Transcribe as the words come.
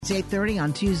It's 8:30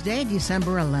 on Tuesday,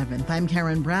 December 11th. I'm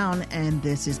Karen Brown, and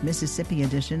this is Mississippi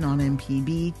Edition on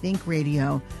MPB Think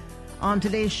Radio. On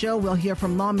today's show, we'll hear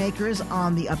from lawmakers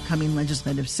on the upcoming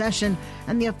legislative session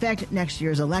and the effect next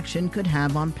year's election could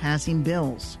have on passing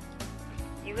bills.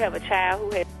 You have a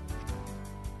child who has...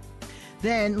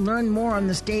 Then learn more on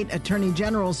the state attorney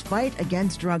general's fight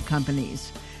against drug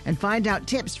companies and find out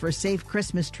tips for safe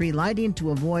Christmas tree lighting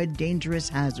to avoid dangerous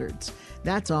hazards.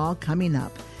 That's all coming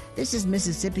up. This is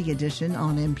Mississippi Edition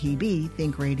on MPB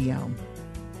Think Radio.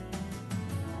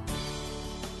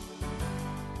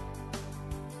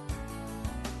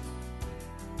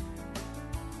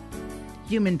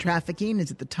 Human trafficking is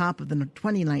at the top of the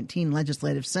 2019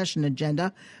 legislative session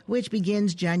agenda, which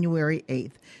begins January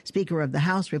 8th. Speaker of the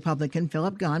House, Republican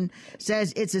Philip Gunn,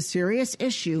 says it's a serious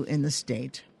issue in the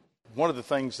state. One of the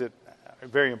things that are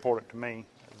very important to me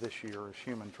this year is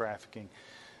human trafficking.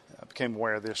 I became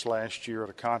aware of this last year at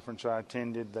a conference I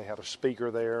attended. They had a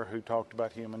speaker there who talked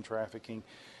about human trafficking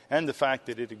and the fact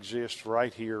that it exists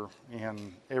right here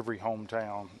in every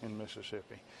hometown in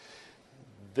Mississippi.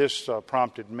 This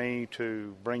prompted me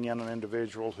to bring in an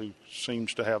individual who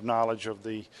seems to have knowledge of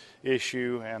the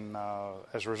issue, and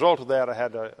as a result of that, I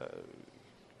had a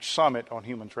summit on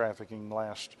human trafficking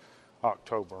this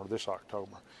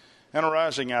October. And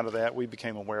arising out of that, we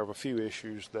became aware of a few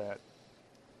issues that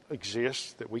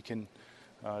exist that we can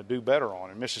do better on.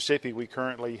 In Mississippi, we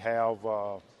currently have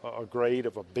a grade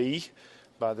of a B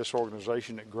by this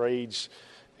organization that grades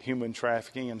human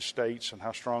trafficking in states and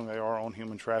how strong they are on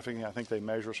human trafficking. I think they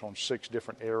measure us on 6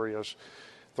 different areas.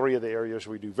 3 of the areas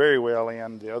we do very well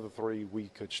in. The other 3 we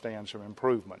could stand some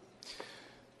improvement.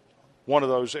 One of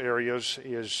those areas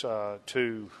is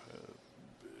to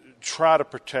try to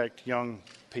protect young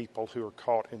people who are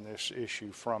caught in this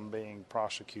issue from being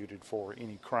prosecuted for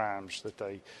any crimes that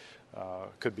they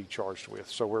could be charged with.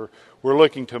 So we're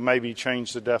looking to maybe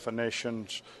change the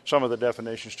definitions, some of the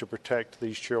definitions, to protect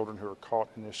these children who are caught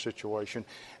in this situation,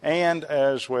 and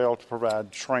as well to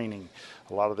provide training.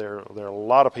 There are a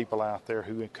lot of people out there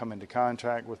who come into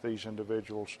contact with these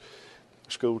individuals: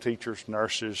 school teachers,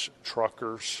 nurses,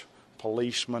 truckers,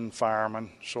 policemen, firemen,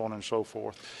 so on and so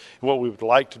forth. And what we would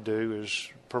like to do is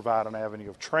provide an avenue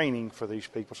of training for these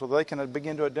people so they can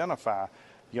begin to identify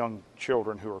young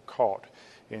children who are caught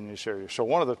in this area. So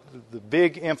one of the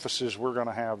big emphasis we're going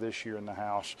to have this year in the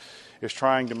House is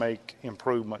trying to make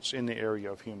improvements in the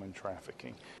area of human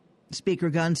trafficking. Speaker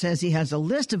Gunn says he has a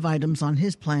list of items on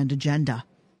his planned agenda.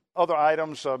 Other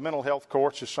items, mental health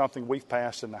courts is something we've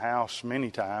passed in the House many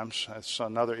times. That's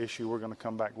another issue we're going to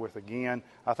come back with again.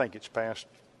 I think it's passed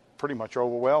pretty much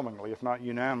overwhelmingly, if not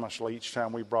unanimously, each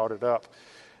time we brought it up.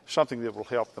 Something that will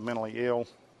help the mentally ill.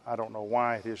 I don't know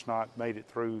why it has not made it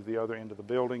through the other end of the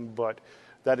building, but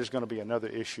that is going to be another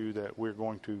issue that we're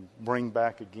going to bring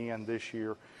back again this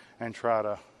year and try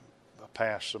to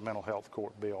pass the mental health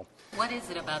court bill. What is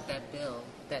it about that bill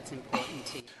that's important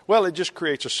to you? Well, it just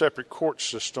creates a separate court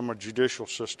system, a judicial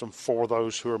system for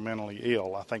those who are mentally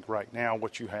ill. I think right now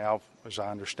what you have, as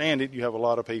I understand it, you have a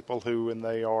lot of people who, when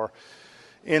they are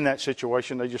in that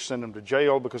situation, they just send them to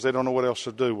jail because they don't know what else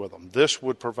to do with them. This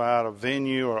would provide a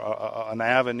venue or an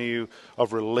avenue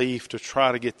of relief to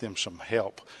try to get them some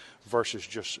help versus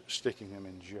just sticking them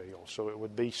in jail. So it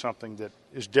would be something that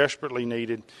is desperately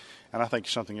needed, and I think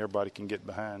something everybody can get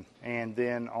behind. And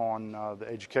then on the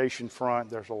education front,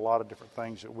 there's a lot of different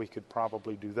things that we could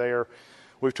probably do there.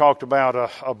 We've talked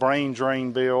about a brain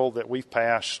drain bill that we've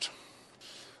passed,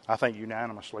 I think,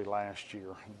 unanimously last year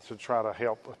to try to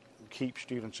help keep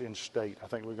students in state. I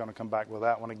think we're going to come back with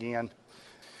that one again.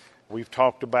 We've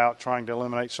talked about trying to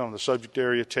eliminate some of the subject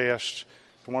area tests.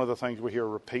 One of the things we hear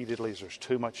repeatedly is there's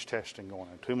too much testing going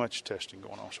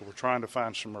on. So we're trying to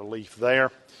find some relief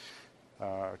there.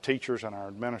 Our teachers and our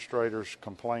administrators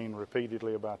complain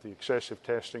repeatedly about the excessive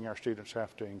testing our students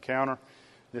have to encounter.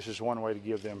 This is one way to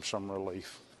give them some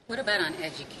relief. What about on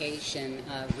education,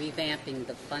 revamping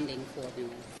the funding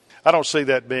formula? I don't see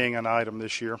that being an item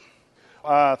this year.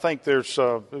 I think there's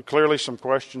clearly some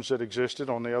questions that existed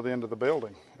on the other end of the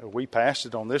building. We passed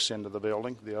it on this end of the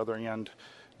building. The other end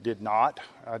did not.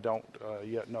 I don't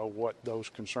yet know what those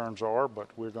concerns are, but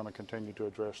we're going to continue to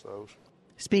address those.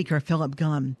 Speaker Philip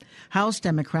Gunn. House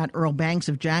Democrat Earl Banks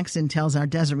of Jackson tells our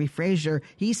Desiree Frazier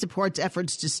he supports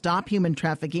efforts to stop human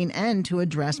trafficking and to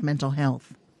address mental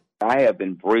health. I have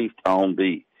been briefed on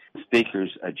the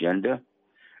speaker's agenda,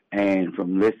 and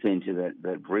from listening to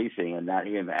that briefing and not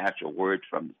hearing the actual words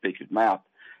from the speaker's mouth,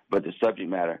 but the subject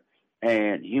matter,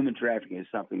 And human trafficking is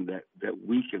something that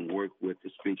we can work with the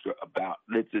speaker about.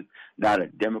 This is not a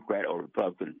Democrat or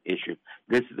Republican issue.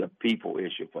 This is a people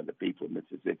issue for the people of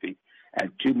Mississippi.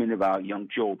 And too many of our young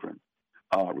children,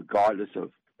 regardless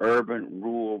of urban,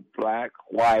 rural, black,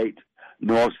 white,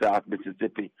 north, south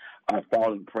Mississippi, are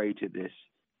falling prey to this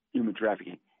human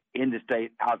trafficking in the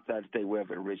state, outside the state,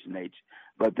 wherever it originates.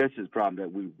 But this is a problem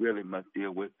that we really must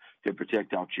deal with to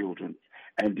protect our children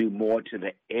and do more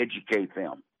to educate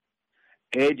them,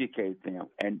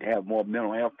 and have more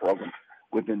mental health programs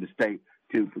within the state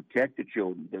to protect the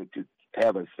children, to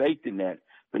have a safety net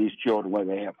for these children where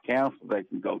they have counsel they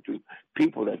can go to,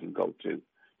 people they can go to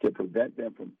prevent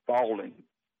them from falling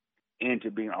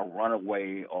into being a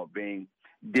runaway or being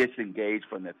disengaged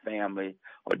from their family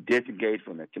or disengaged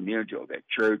from their community or their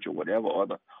church or whatever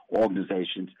other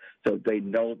organizations, so they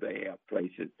know they have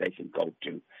places they can go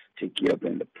to give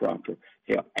them the proper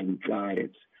help and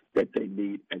guidance that they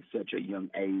need at such a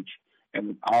young age. And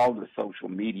with all the social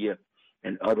media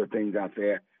and other things out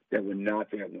there that were not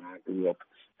there when I grew up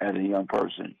as a young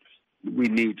person, we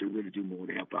need to really do more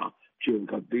to help our children,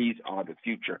 because these are the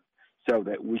future, so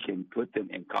that we can put them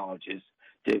in colleges,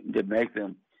 to make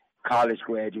them college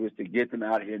graduates, to get them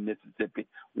out here in Mississippi,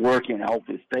 working,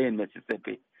 hopefully stay in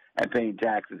Mississippi, and paying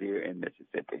taxes here in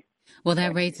Mississippi. Well,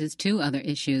 that raises two other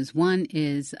issues. One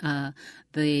is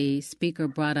the speaker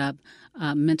brought up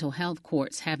mental health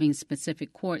courts, having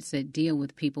specific courts that deal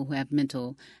with people who have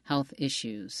mental health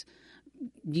issues.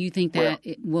 Do you think that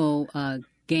it will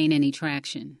gain any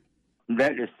traction?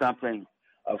 That is something,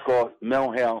 of course,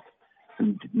 mental health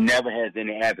never has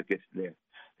any advocates there.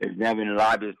 There's never any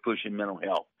lobbyists pushing mental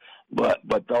health.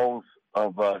 But those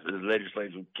of us as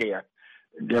legislators who care,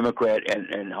 Democrat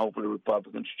and hopefully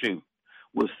Republicans too,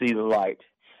 will see the light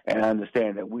and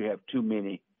understand that we have too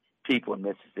many people in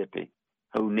Mississippi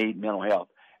who need mental health.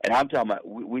 And I'm talking about,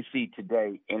 we see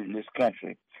today in this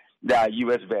country that our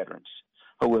U.S. veterans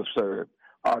who have served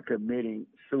are committing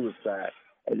suicide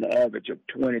at an average of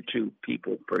 22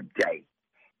 people per day.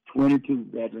 22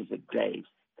 veterans a day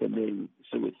committing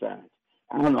suicide.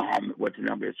 I don't know what the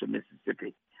number is for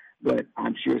Mississippi, but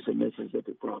I'm sure it's a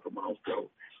Mississippi problem also.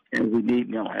 And we need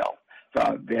mental health for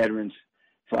our veterans,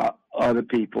 for our other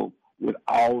people with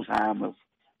Alzheimer's,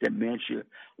 dementia.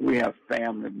 We have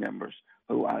family members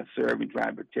who are serving,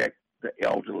 trying to protect the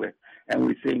elderly. And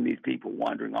we're seeing these people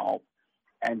wandering off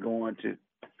and going to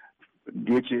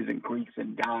ditches and creeks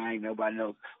and dying. Nobody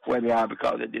knows where they are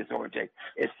because of disorientation.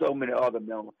 It's so many other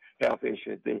mental health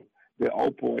issues. The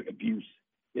opioid abuse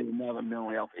is another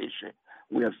mental health issue.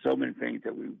 We have so many things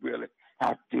that we really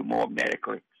have to do more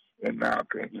medically, in my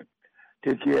opinion,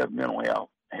 to give mental health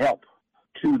help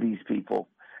to these people,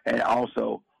 and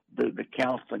also the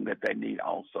counseling that they need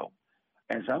also.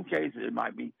 In some cases, it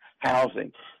might be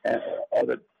housing and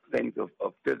other things of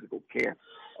physical care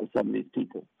of some of these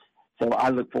people. So I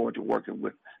look forward to working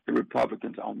with the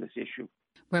Republicans on this issue.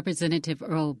 Representative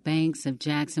Earl Banks of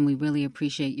Jackson, we really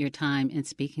appreciate your time in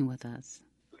speaking with us.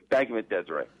 Thank you, Ms.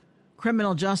 Desiree.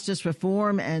 Criminal justice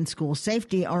reform and school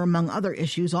safety are among other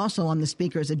issues also on the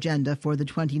Speaker's agenda for the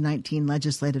 2019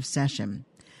 legislative session.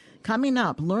 Coming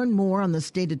up, learn more on the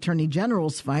state attorney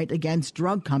general's fight against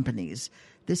drug companies.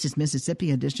 This is Mississippi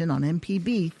Edition on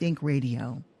MPB Think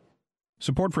Radio.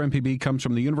 Support for MPB comes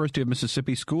from the University of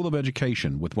Mississippi School of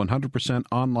Education with 100%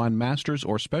 online master's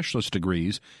or specialist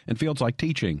degrees in fields like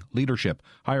teaching, leadership,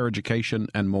 higher education,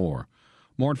 and more.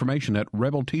 More information at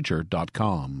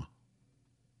rebelteacher.com.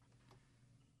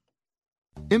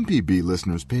 MPB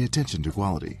listeners pay attention to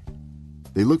quality.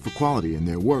 They look for quality in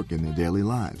their work and their daily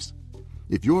lives.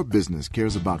 If your business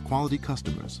cares about quality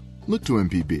customers, look to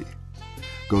MPB.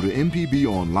 Go to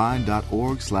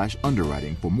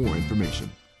mpbonline.org/underwriting for more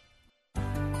information.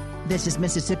 This is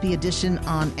Mississippi Edition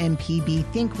on MPB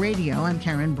Think Radio. I'm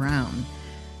Karen Brown.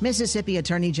 Mississippi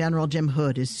Attorney General Jim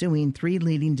Hood is suing three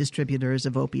leading distributors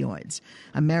of opioids.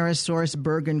 Amerisource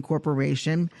Bergen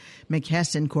Corporation,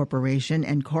 McKesson Corporation,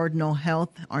 and Cardinal Health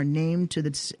are named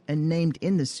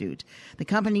in the suit. The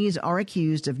companies are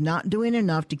accused of not doing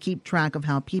enough to keep track of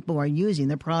how people are using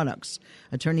the products.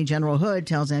 Attorney General Hood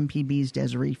tells MPB's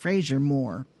Desiree Frazier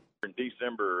more. In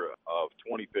December of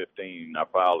 2015, I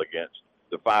filed against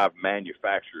the 5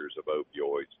 manufacturers of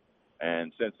opioids.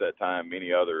 And since that time,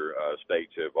 many other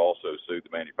states have also sued the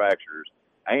manufacturers,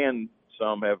 and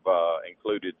some have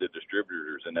included the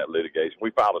distributors in that litigation.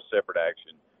 We filed a separate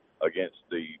action against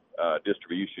the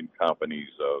distribution companies,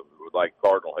 like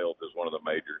Cardinal Health is one of the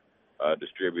major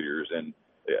distributors. And,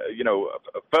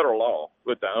 federal law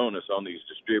put the onus on these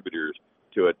distributors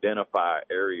to identify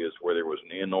areas where there was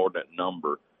an inordinate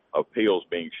number of pills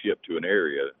being shipped to an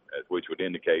area, which would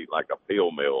indicate like a pill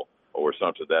mill or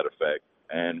something to that effect.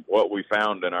 And what we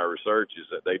found in our research is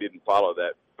that they didn't follow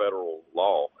that federal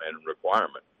law and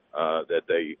requirement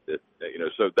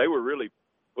so they were really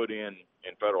put in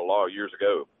federal law years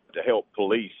ago to help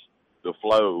police the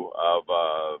flow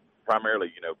of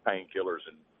primarily, painkillers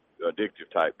and addictive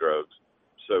type drugs.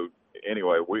 So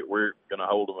anyway, we're going to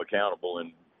hold them accountable,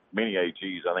 and many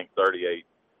AGs, I think 38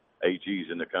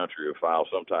 AGs in the country have filed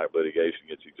some type of litigation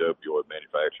against these opioid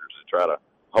manufacturers to try to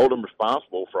hold them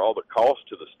responsible for all the costs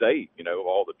to the state,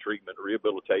 all the treatment,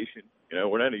 rehabilitation.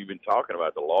 We're not even talking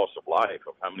about the loss of life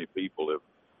of how many people have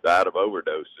died of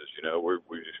overdoses.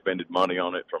 We've expended money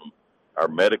on it from our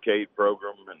Medicaid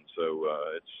program, and so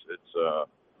it's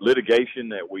litigation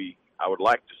that I would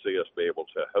like to see us be able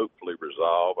to hopefully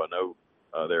resolve. I know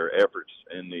there are efforts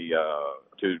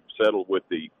to settle with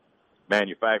the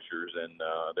manufacturers, and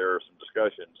there are some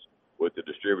discussions with the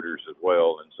distributors as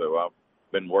well. And so I've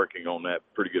been working on that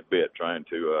pretty good bit, trying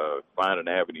to find an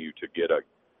avenue to get a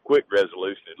quick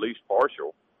resolution, at least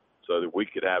partial, so that we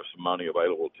could have some money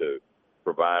available to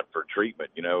provide for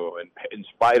treatment. And in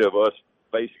spite of us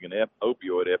facing an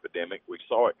opioid epidemic, we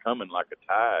saw it coming like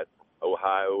a tide.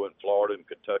 Ohio and Florida and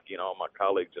Kentucky and all my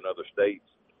colleagues in other states,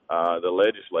 the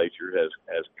legislature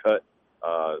has cut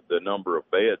the number of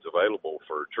beds available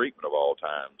for treatment of all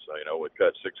time. So, we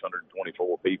cut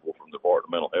 624 people from the Department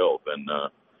of Mental Health,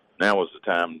 and now is the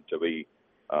time to be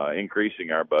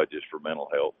increasing our budgets for mental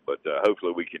health. But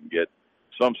hopefully we can get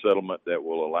some settlement that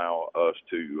will allow us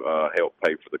to help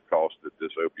pay for the cost that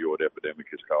this opioid epidemic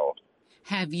has caused.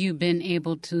 Have you been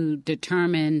able to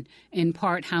determine, in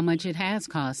part, how much it has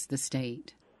cost the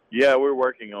state? Yeah, we're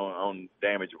working on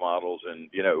damage models, and,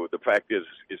 the fact is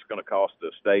it's going to cost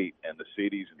the state and the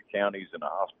cities and the counties and the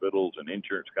hospitals and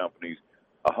insurance companies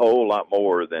a whole lot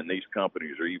more than these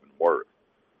companies are even worth.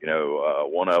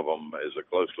 One of them is a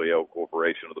closely held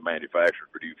corporation of the manufacturer,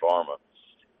 Purdue Pharma,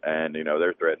 and,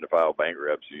 they're threatening to file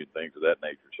bankruptcy and things of that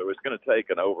nature. So it's going to take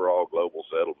an overall global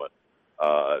settlement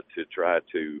to try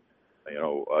to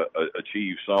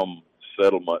achieve some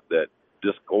settlement that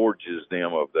disgorges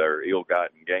them of their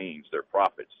ill-gotten gains, their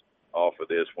profits off of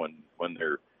this when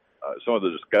they're some of the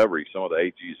discoveries some of the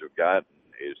AGs have gotten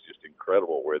is just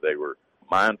incredible, where they were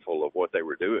mindful of what they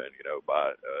were doing,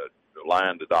 by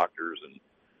lying to doctors and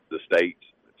the states,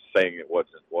 saying it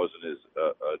wasn't as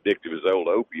addictive as old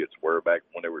opiates were back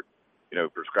when they were,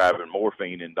 prescribing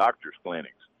morphine in doctors'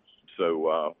 clinics.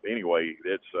 So anyway,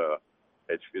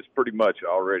 it's pretty much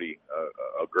already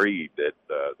agreed that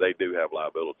they do have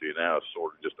liability. Now it's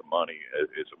sort of just a money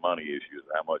issue, is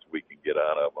how much we can get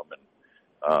out of them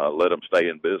and let them stay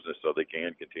in business so they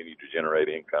can continue to generate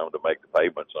income to make the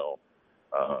payments on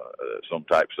some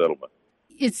type settlement.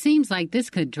 It seems like this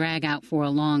could drag out for a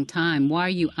long time. Why are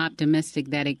you optimistic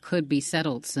that it could be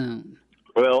settled soon?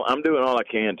 Well, I'm doing all I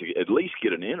can to at least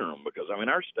get an interim, because,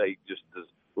 our state the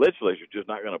legislature just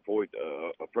not going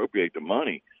to appropriate the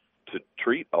money to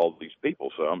treat all these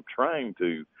people. So I'm trying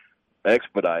to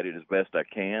expedite it as best I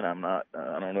can. I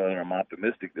don't know that I'm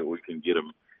optimistic that we can get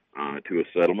them to a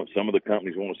settlement. Some of the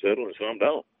companies want to settle and some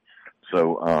don't.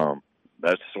 So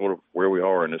that's sort of where we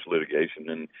are in this litigation,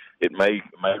 and it may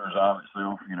resolve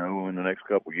itself, in the next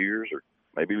couple of years, or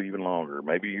maybe even longer,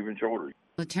 maybe even shorter.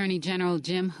 Attorney General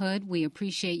Jim Hood, we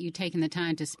appreciate you taking the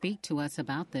time to speak to us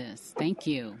about this. Thank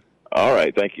you. All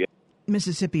right, thank you.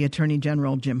 Mississippi Attorney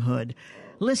General Jim Hood.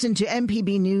 Listen to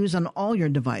MPB News on all your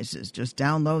devices. Just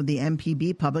download the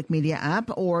MPB Public Media app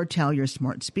or tell your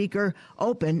smart speaker,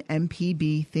 open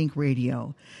MPB Think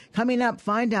Radio. Coming up,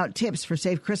 find out tips for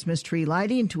safe Christmas tree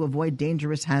lighting to avoid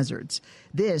dangerous hazards.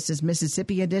 This is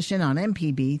Mississippi Edition on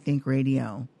MPB Think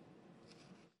Radio.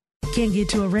 Can't get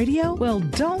to a radio? Well,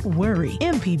 don't worry.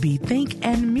 MPB Think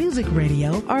and Music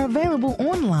Radio are available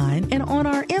online and on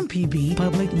our MPB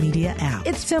Public Media app.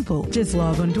 It's simple. Just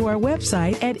log on to our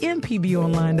website at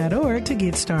mpbonline.org to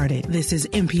get started. This is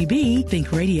MPB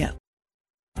Think Radio.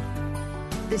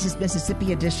 This is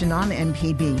Mississippi Edition on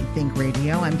MPB Think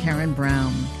Radio. I'm Karen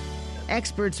Brown.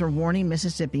 Experts are warning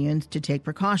Mississippians to take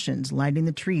precautions lighting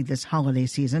the tree this holiday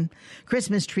season.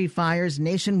 Christmas tree fires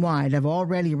nationwide have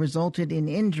already resulted in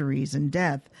injuries and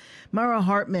death. Mara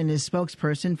Hartman is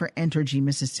spokesperson for Entergy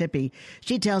Mississippi.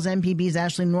 She tells MPB's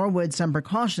Ashley Norwood some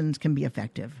precautions can be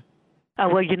effective.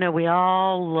 Well, we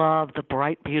all love the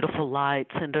bright, beautiful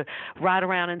lights and to ride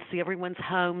around and see everyone's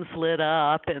homes lit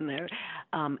up and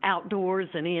outdoors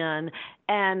and in.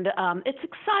 And it's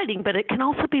exciting, but it can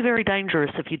also be very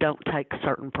dangerous if you don't take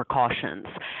certain precautions.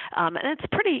 And it's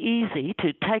pretty easy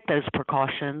to take those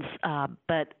precautions,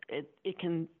 but it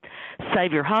can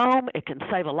save your home, it can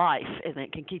save a life, and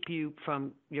it can keep you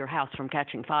from your house from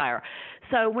catching fire.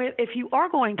 So if you are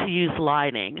going to use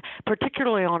lighting,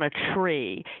 particularly on a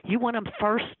tree, you want to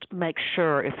first make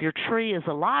sure if your tree is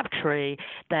a live tree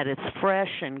that it's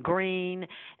fresh and green,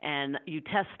 and you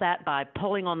test that by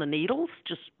pulling on the needles.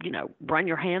 Just, run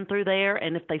your hand through there,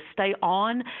 and if they stay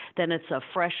on, then it's a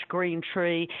fresh green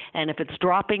tree. And if it's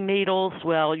dropping needles,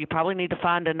 well, you probably need to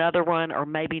find another one or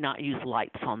maybe not use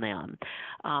lights on them.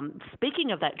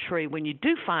 Speaking of that tree, when you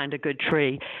do find a good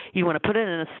tree, you want to put it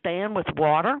in a stand with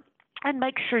water and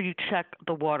make sure you check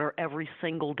the water every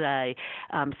single day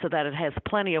so that it has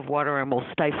plenty of water and will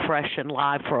stay fresh and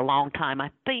live for a long time.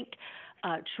 I think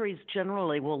trees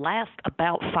generally will last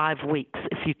about 5 weeks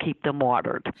if you keep them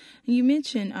watered. You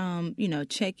mentioned,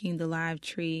 checking the live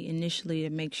tree initially to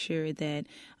make sure that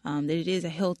it is a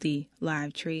healthy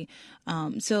live tree.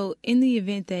 So in the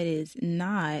event that it's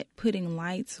not, putting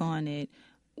lights on it,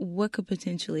 what could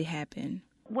potentially happen?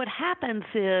 What happens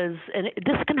is, and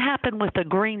this can happen with a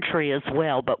green tree as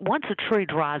well, but once a tree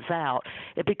dries out,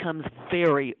 it becomes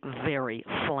very, very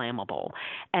flammable.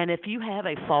 And if you have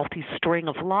a faulty string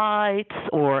of lights,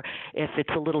 or if it's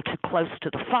a little too close to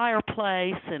the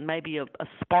fireplace and maybe a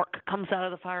spark comes out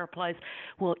of the fireplace,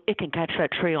 well, it can catch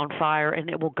that tree on fire and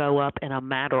it will go up in a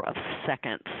matter of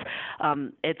seconds.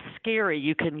 It's scary.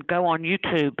 You can go on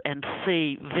YouTube and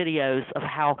see videos of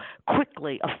how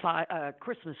quickly a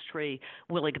Christmas tree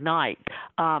will ignite.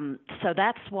 So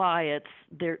that's why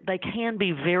they can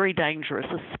be very dangerous,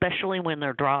 especially when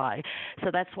they're dry. So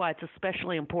that's why it's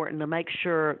especially important to make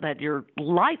sure that your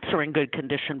lights are in good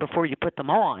condition before you put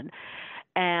them on,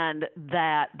 and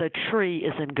that the tree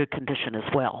is in good condition as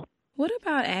well. What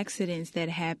about accidents that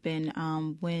happen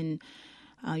when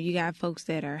you got folks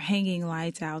that are hanging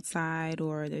lights outside,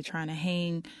 or they're trying to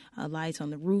hang lights on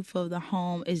the roof of the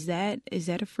home? Is that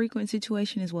a frequent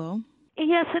situation as well?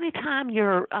 Yes, anytime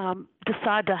you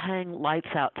decide to hang lights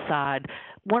outside,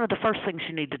 one of the first things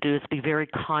you need to do is be very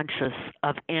conscious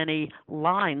of any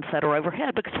lines that are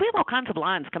overhead, because we have all kinds of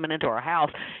lines coming into our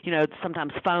house,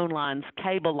 sometimes phone lines,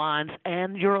 cable lines,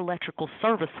 and your electrical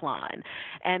service line.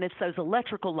 And it's those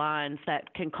electrical lines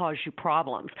that can cause you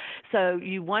problems. So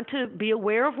you want to be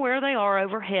aware of where they are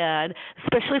overhead,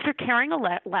 especially if you're carrying a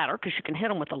ladder, because you can hit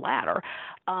them with a ladder.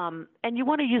 And you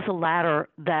want to use a ladder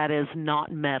that is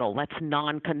not metal, that's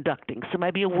non-conducting. So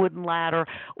maybe a wooden ladder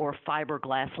or a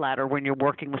fiberglass ladder when you're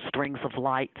working with strings of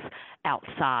lights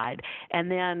outside.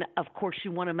 And then, of course,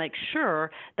 you want to make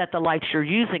sure that the lights you're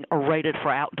using are rated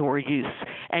for outdoor use.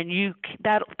 And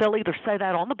they'll either say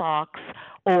that on the box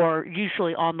or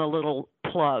usually on the little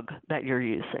plug that you're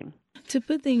using. To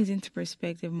put things into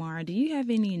perspective, Mara, do you have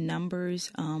any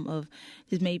numbers of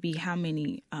just maybe how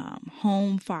many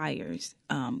home fires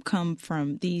come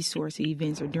from these sorts of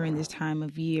events or during this time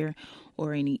of year,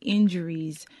 or any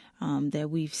injuries that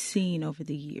we've seen over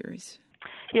the years?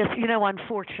 Yes,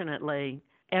 unfortunately,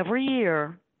 every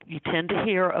year you tend to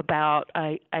hear about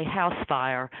a house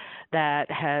fire that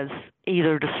has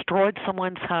either destroyed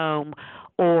someone's home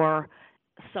or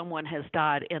someone has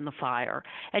died in the fire.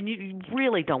 And you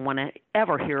really don't want to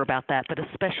ever hear about that, but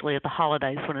especially at the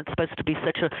holidays when it's supposed to be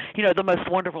such the most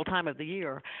wonderful time of the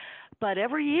year. But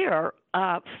every year,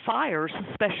 fires,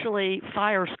 especially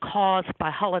fires caused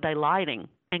by holiday lighting,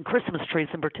 and Christmas trees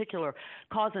in particular,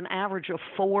 cause an average of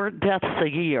 4 deaths a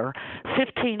year,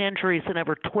 15 injuries, and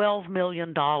over $12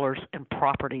 million in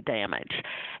property damage.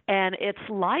 And it's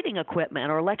lighting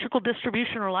equipment or electrical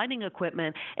distribution or lighting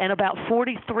equipment, and about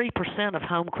 43% of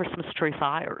home Christmas tree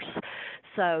fires.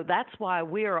 So that's why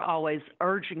we are always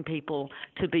urging people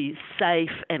to be safe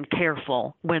and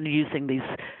careful when using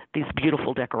these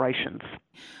beautiful decorations.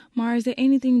 Mara, is there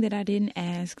anything that I didn't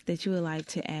ask that you would like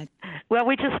to add? Well,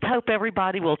 we just hope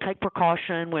everybody will take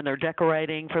precaution when they're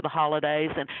decorating for the holidays,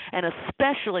 and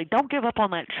especially don't give up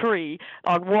on that tree,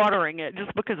 on watering it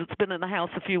just because it's been in the house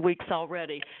a few weeks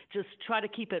already. Just try to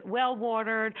keep it well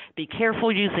watered. Be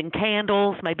careful using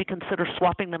candles. Maybe consider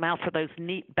swapping them out for those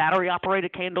neat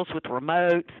battery-operated candles with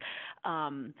remotes.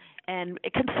 And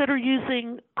consider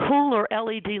using cooler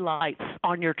LED lights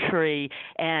on your tree.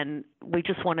 And we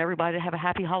just want everybody to have a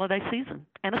happy holiday season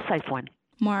and a safe one.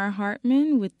 Mara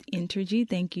Hartman with Entergy,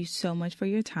 thank you so much for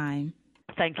your time.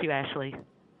 Thank you, Ashley.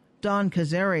 Don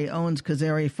Kazari owns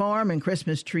Kazari Farm and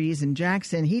Christmas Trees in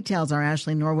Jackson. He tells our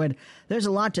Ashley Norwood there's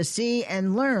a lot to see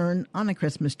and learn on a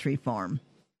Christmas tree farm.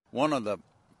 One of the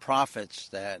profits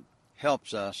that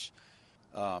helps us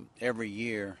every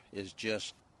year is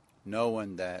just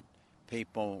knowing that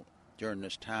people during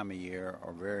this time of year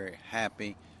are very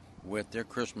happy with their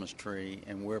Christmas tree,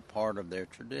 and we're part of their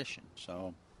tradition.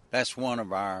 So that's one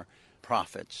of our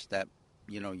profits that,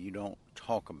 you don't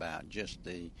talk about, just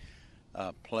the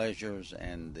pleasures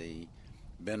and the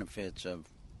benefits of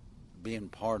being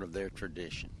part of their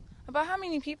tradition. About how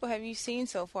many people have you seen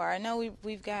so far? I know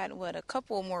we've got, a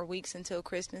couple more weeks until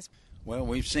Christmas. Well,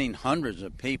 we've seen hundreds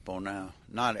of people now.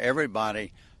 Not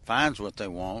everybody finds what they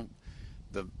want.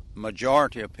 The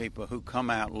majority of people who come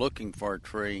out looking for a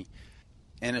tree,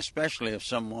 and especially if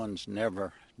someone's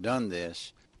never done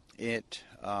this, it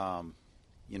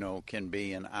can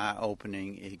be an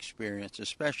eye-opening experience,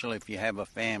 especially if you have a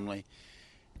family.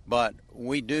 But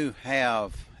we do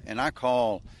have, and I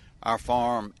call our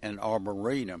farm an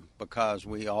arboretum because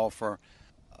we offer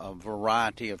a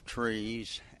variety of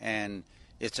trees, and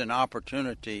it's an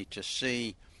opportunity to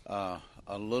see a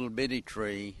little bitty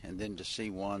tree and then to see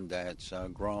one that's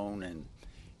grown and,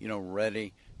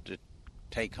 ready to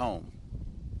take home.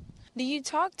 Do you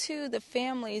talk to the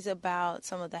families about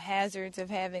some of the hazards of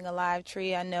having a live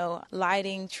tree? I know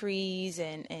lighting trees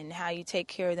and how you take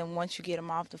care of them once you get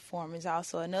them off the farm is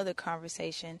also another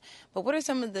conversation. But what are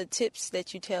some of the tips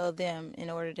that you tell them in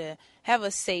order to have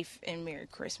a safe and Merry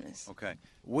Christmas? Okay.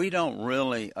 We don't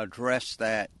really address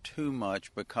that too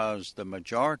much because the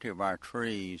majority of our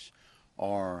trees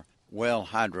are well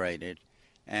hydrated.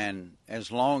 And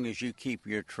as long as you keep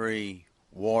your tree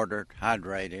watered,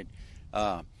 hydrated,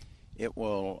 it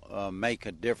will make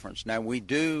a difference. Now, we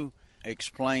do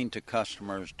explain to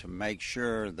customers to make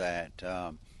sure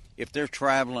that if they're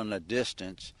traveling a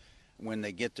distance, when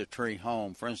they get the tree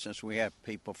home, for instance, we have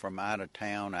people from out of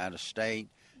town, out of state,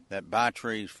 that buy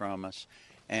trees from us,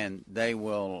 and they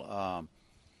will,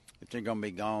 if they're going to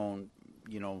be gone,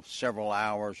 several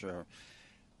hours, or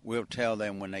we'll tell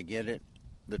them when they get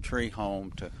the tree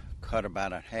home to cut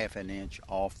about a half an inch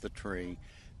off the tree,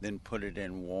 then put it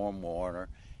in warm water,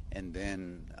 and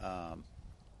then,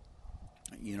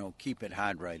 keep it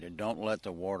hydrated. Don't let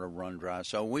the water run dry.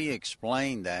 So we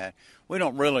explain that. We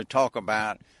don't really talk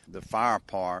about the fire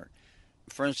part.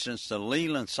 For instance, the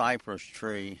Leland cypress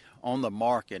tree on the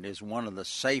market is one of the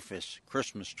safest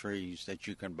Christmas trees that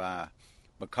you can buy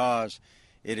because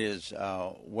it is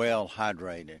well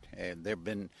hydrated. And there have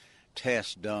been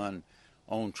tests done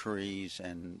on trees,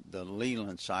 and the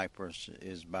Leland cypress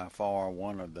is by far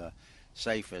one of the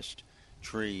safest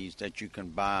trees that you can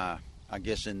buy, I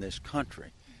guess, in this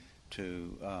country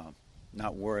to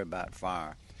not worry about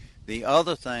fire. The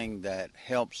other thing that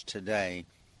helps today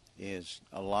is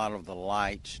a lot of the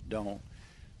lights don't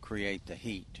create the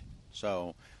heat.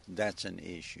 So that's an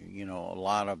issue. A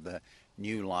lot of the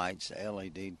new lights,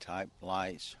 LED type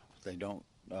lights, they don't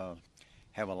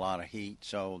have a lot of heat.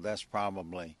 So that's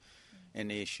probably an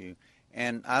issue.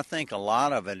 And I think a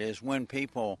lot of it is when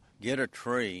people get a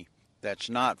tree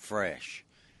that's not fresh,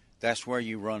 that's where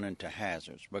you run into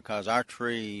hazards, because our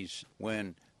trees,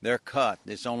 when they're cut,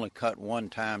 it's only cut one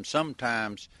time.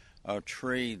 Sometimes a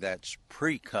tree that's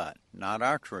pre-cut, not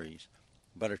our trees,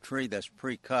 but a tree that's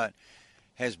pre-cut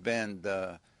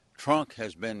the trunk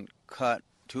has been cut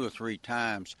 2 or 3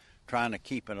 times trying to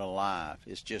keep it alive.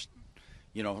 It's just,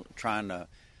 trying to,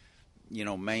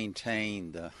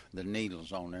 maintain the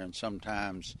needles on there, and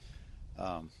sometimes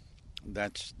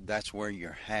that's where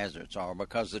your hazards are,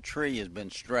 because the tree has been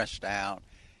stressed out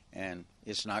and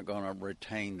it's not going to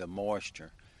retain the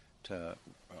moisture to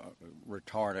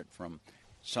retard it from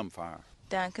some fire.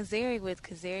 Don Kazari with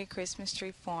Kazari Christmas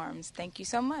Tree Farms. Thank you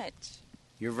so much.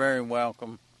 You're very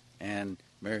welcome, and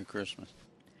Merry Christmas.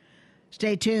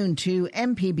 Stay tuned to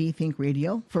MPB Think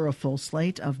Radio for a full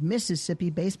slate of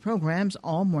Mississippi-based programs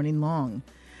all morning long.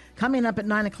 Coming up at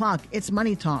 9 o'clock, it's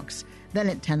Money Talks. Then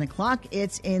at 10 o'clock,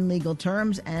 it's In Legal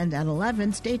Terms. And at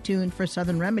 11, stay tuned for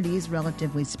Southern Remedies,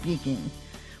 Relatively Speaking.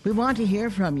 We want to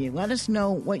hear from you. Let us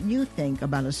know what you think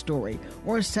about a story,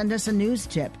 or send us a news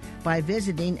tip by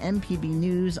visiting MPB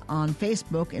News on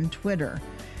Facebook and Twitter.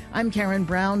 I'm Karen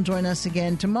Brown. Join us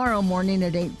again tomorrow morning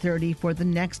at 8:30 for the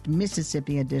next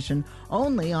Mississippi edition,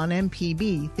 only on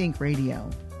MPB Think Radio.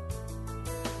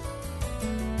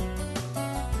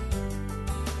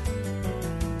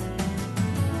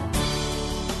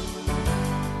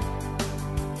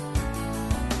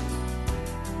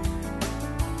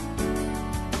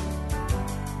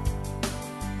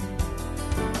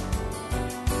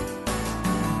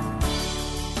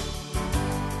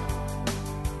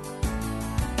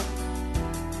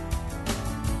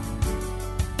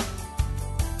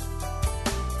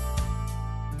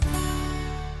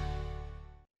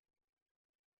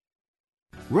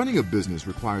 Running a business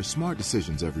requires smart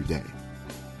decisions every day.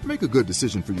 Make a good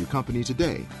decision for your company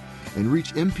today and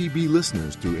reach MPB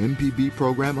listeners through MPB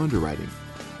program underwriting.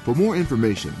 For more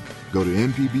information, go to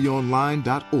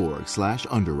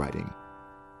mpbonline.org/underwriting.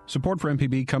 Support for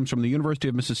MPB comes from the University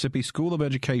of Mississippi School of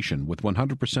Education with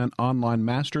 100% online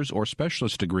master's or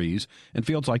specialist degrees in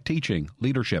fields like teaching,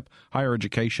 leadership, higher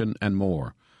education, and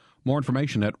more. More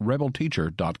information at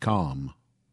rebelteacher.com.